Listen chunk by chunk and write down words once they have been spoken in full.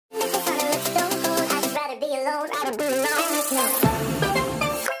knows how to be alone.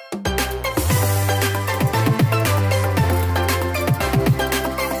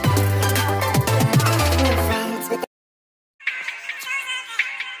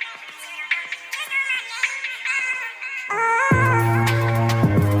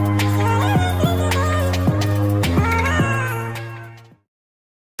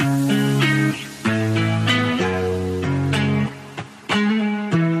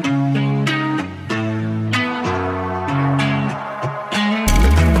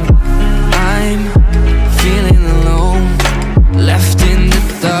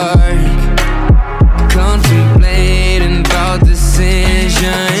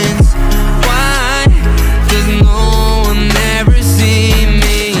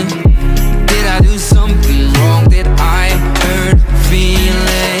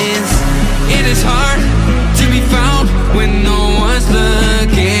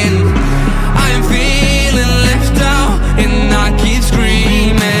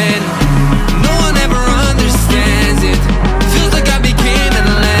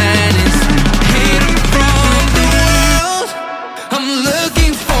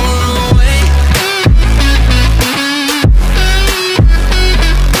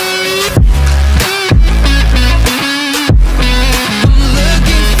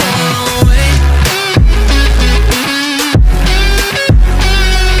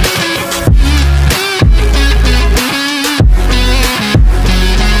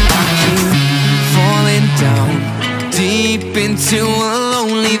 into a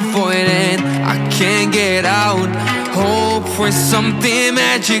lonely void and I can't get out. Hope for something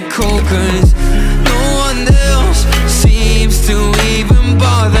magical, cause no one else seems to even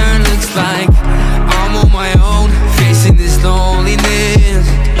bother. Looks like I'm on my own, facing this loneliness.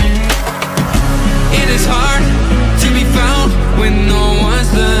 It is hard to be found when no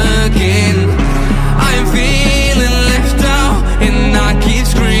one's looking. I am feeling left out and I keep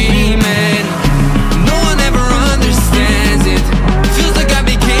screaming. No one ever understands it. Feels like I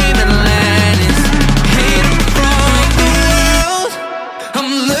became Atlantis. Hidden from the world, I'm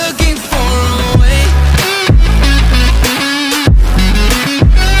looking for a way.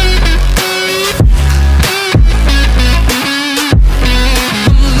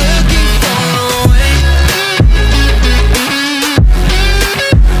 I'm looking for a way.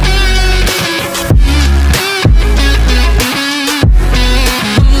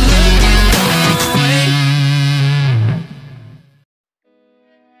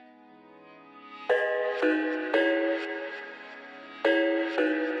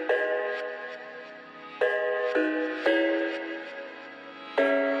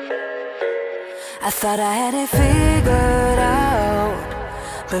 I thought I had it figured out,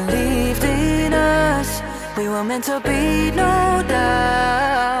 believed in us, we were meant to be, no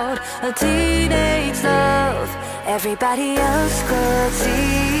doubt. A teenage love, everybody else could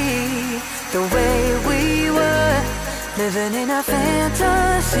see the way we were, living in a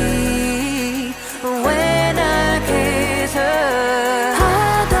fantasy. But when I kiss her,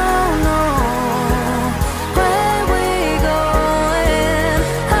 I don't know where we're going.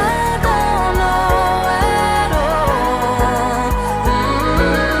 I don't know at all.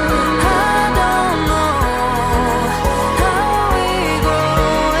 I don't know how we're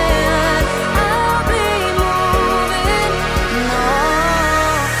growing. I'll be moving on.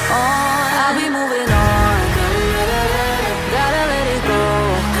 I'll be moving on. Gotta let it go.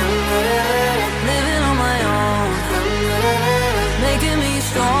 Living on my own. Making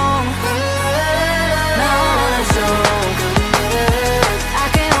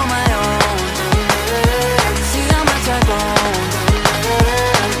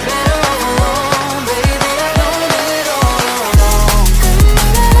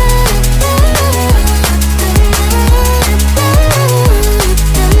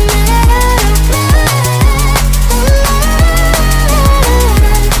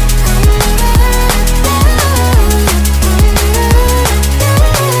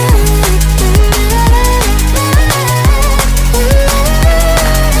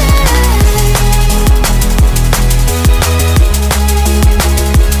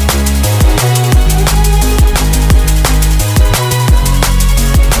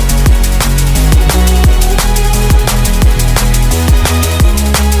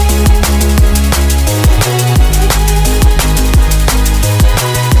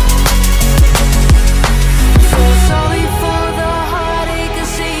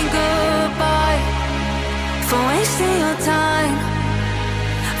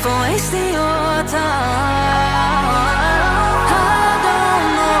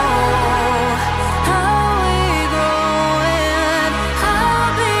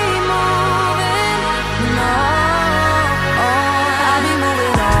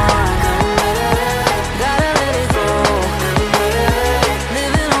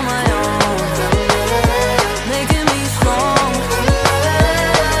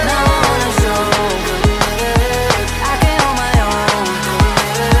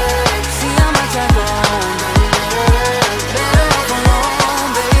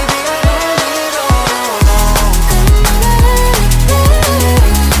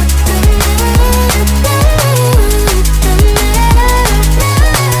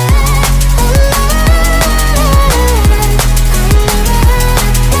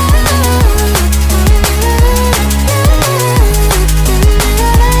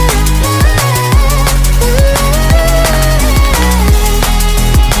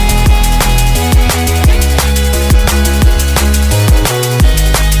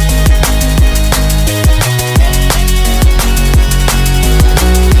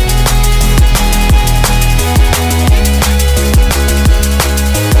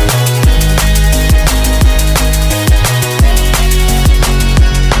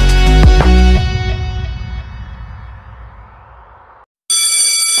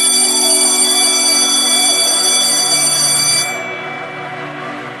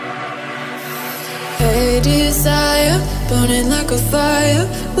like a fire.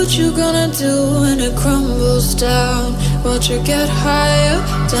 What you gonna do when it crumbles down? Watch it get higher,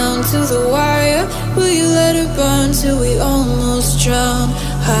 down to the wire. Will you let it burn till we almost drown?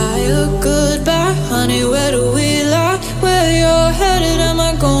 Higher, goodbye, honey, where do we lie? Where you're headed, am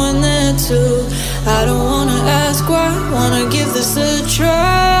I going there too? I don't wanna ask why, wanna give this a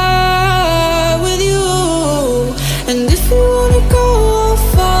try with you. And if you wanna go, I'll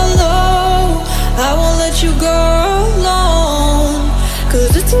follow. I won't let you go alone,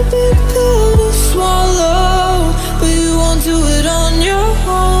 'cause it's a big pill to swallow, but you won't do it on your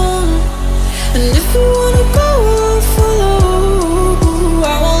own. And if you wanna go, I'll follow.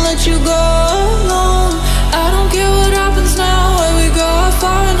 I won't let you go alone. I don't care what happens now, where we go, how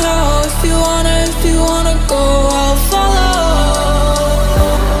far and how. If you wanna go, I'll follow.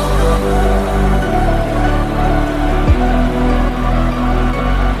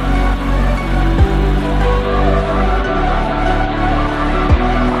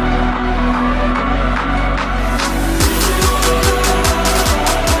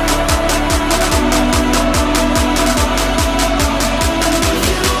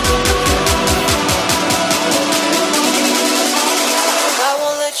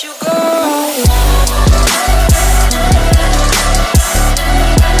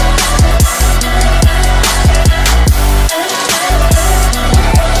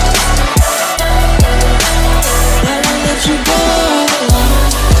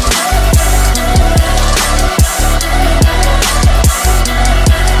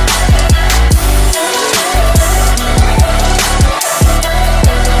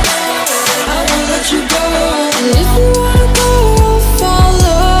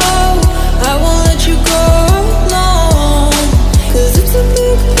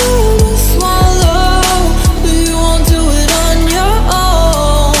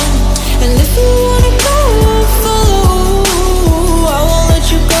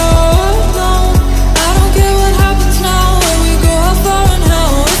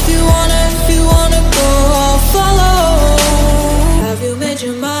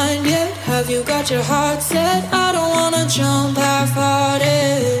 Your heart set, I don't wanna jump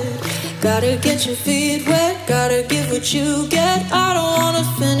half-hearted. Gotta get your feet wet, gotta give what you get. I don't wanna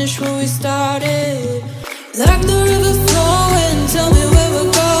finish where we started. Like the river flowing, tell me where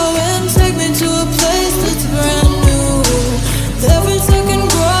we're going. Take me to a place that's brand new. Every second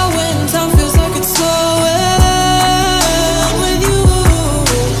growing, time feels like it's slowing with you.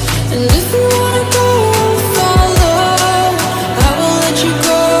 And if you wanna go, I'll follow. I won't let you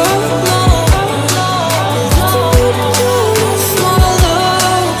go.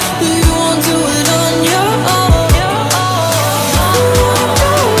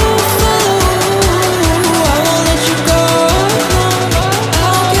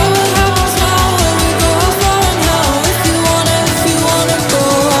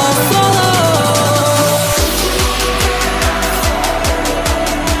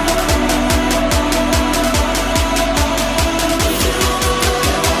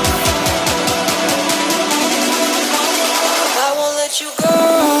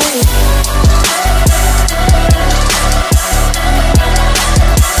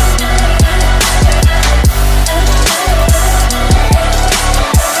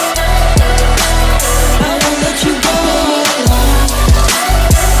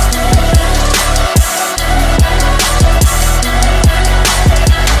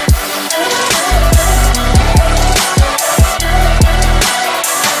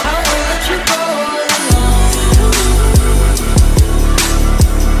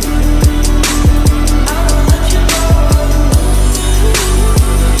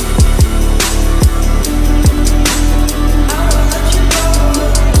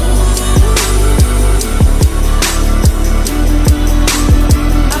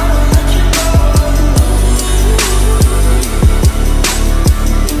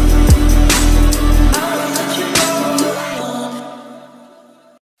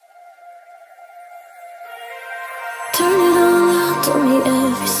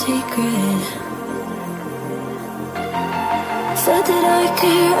 Said that I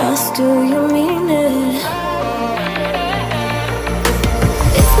care, ask do you mean it?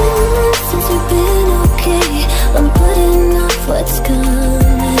 It's been a month since we've been okay. I'm putting off what's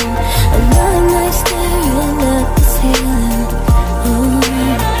coming. Another night staring at the ceiling.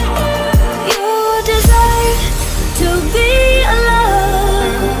 You desire to be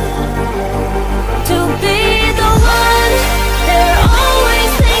alone, to be the one they're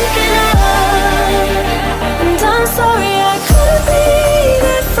always thinking of. And I'm sorry I couldn't be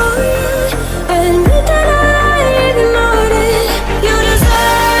there for you. I admit that I ignored it. You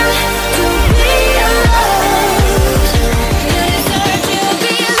deserve to be alone. You deserve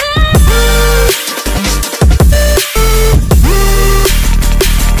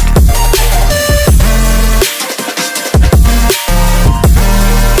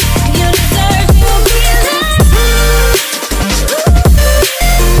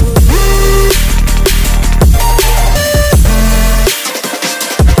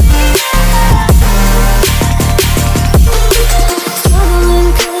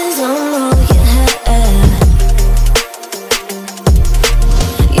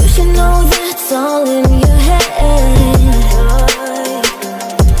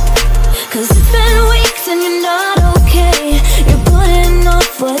 'Cause it's been weeks and you're not okay. You're putting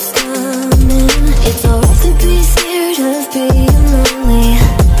off what's coming. It's alright to be scared of being lonely.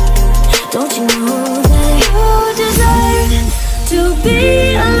 Don't you know that you deserve to be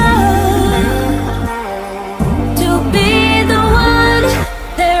alone, to be the one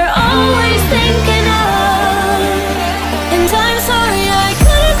they're always thinking of. And I'm sorry I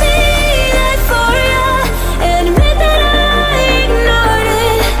couldn't be that for you. Admit that I ignored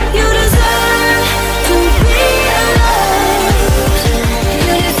it. You deserve to be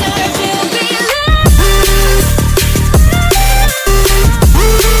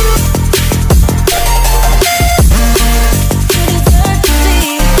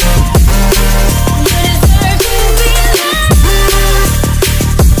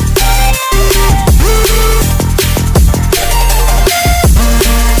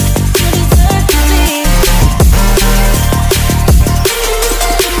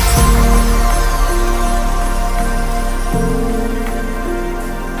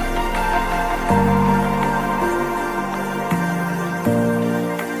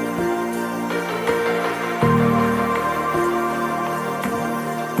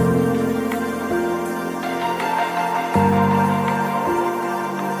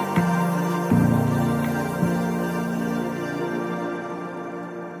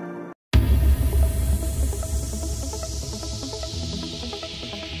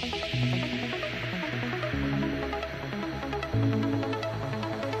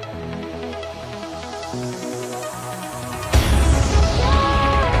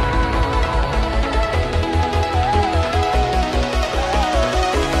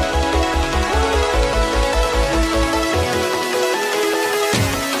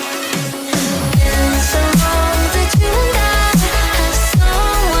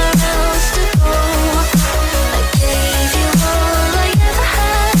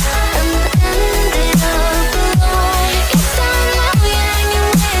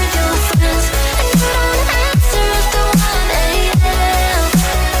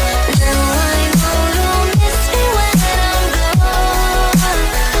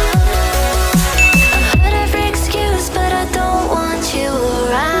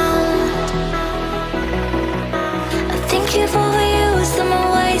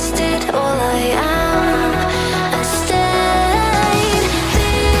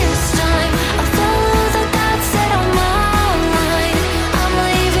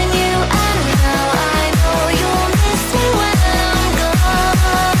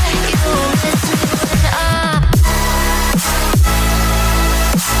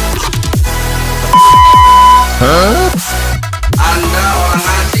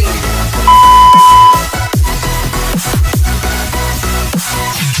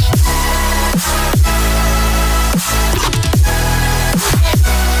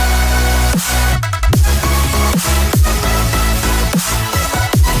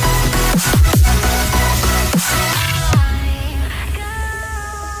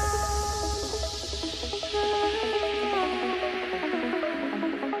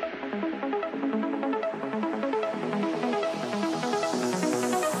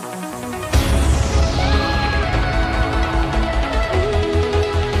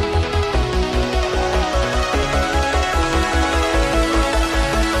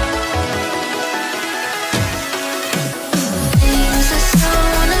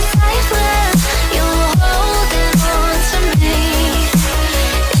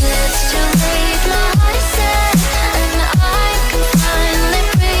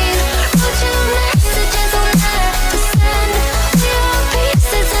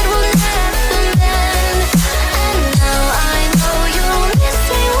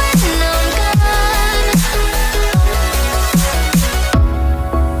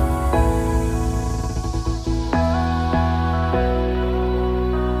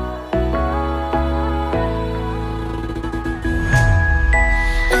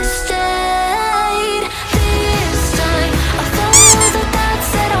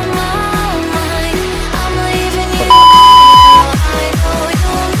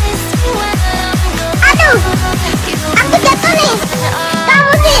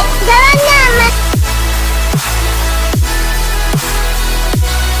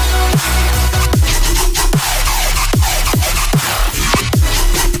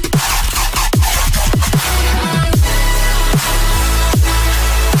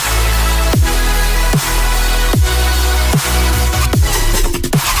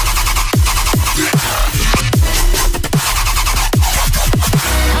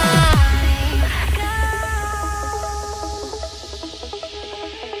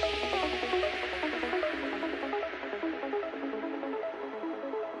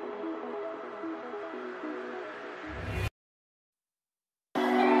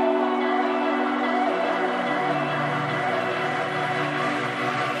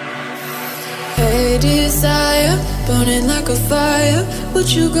burning like a fire. What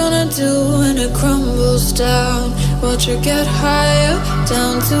you gonna do when it crumbles down? Watch it get higher,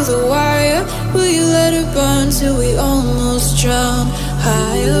 down to the wire. Will you let it burn till we almost drown?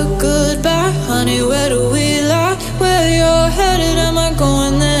 Higher, goodbye, honey, where do we lie? Where you're headed, am I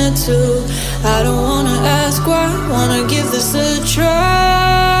going there too? I don't wanna ask why, wanna give this a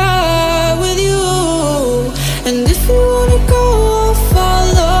try with you. And if you wanna go, I'll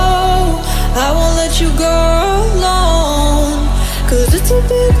follow. I won't let you go alone, 'cause it's a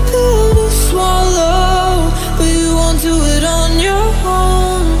big pill to swallow, but you won't do it on your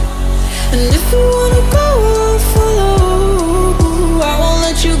own. And if you